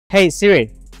Hey Siri,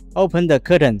 open the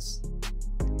curtains.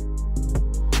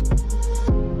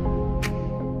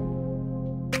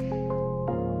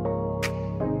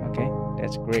 Okay,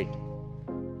 that's great.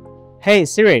 Hey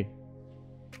Siri,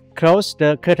 close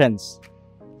the curtains.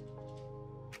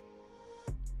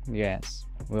 Yes,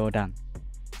 well done.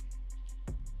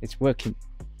 It's working.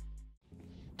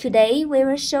 Today, we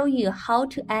will show you how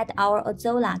to add our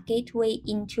Azoula gateway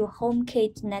into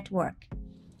HomeKit network.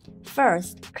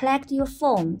 First, connect your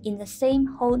phone in the same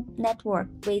home network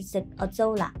with the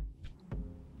Azoula.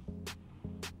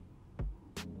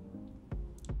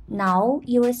 Now,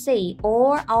 you will see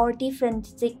all our different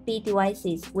Zigbee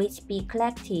devices which be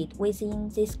collected within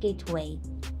this gateway.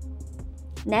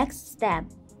 Next step,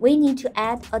 we need to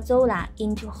add Azoula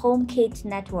into HomeKit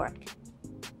network.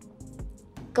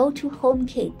 Go to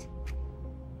HomeKit,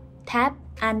 tap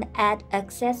and add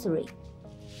accessory.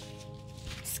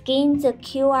 Scan the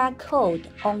QR code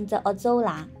on the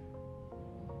Azoula.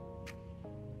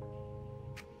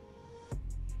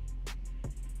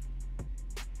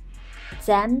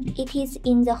 Then it is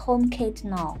in the HomeKit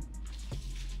now.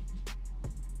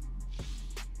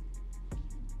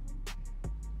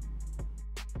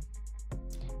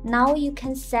 Now you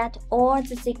can set all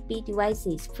the Zigbee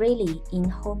devices freely in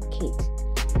HomeKit.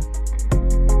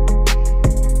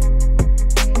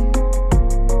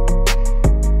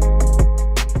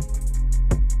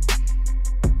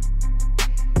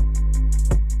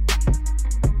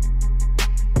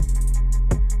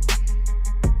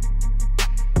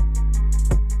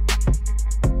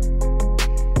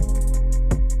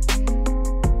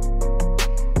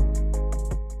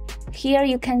 Here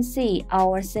you can see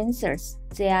our sensors.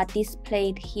 They are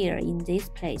displayed here in this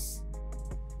place.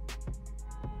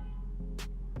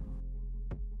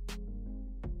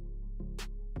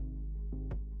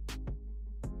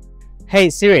 Hey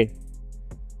Siri,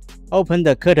 open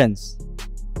the curtains.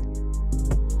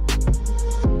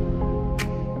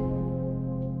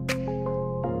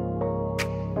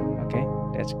 Okay,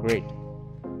 that's great.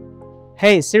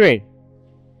 Hey Siri,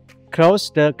 close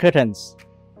the curtains.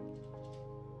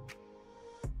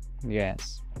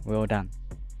 Yes, well done.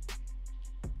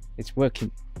 It's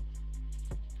working.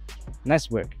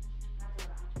 Nice work.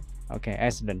 Okay,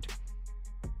 excellent.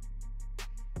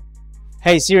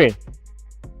 Hey Siri,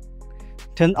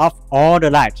 turn off all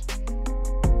the lights.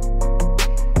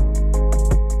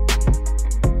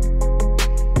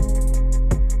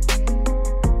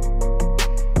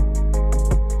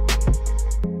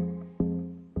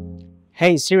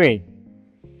 Hey Siri,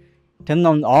 turn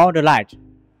on all the lights.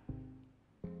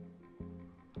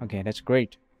 Okay, that's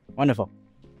great. Wonderful.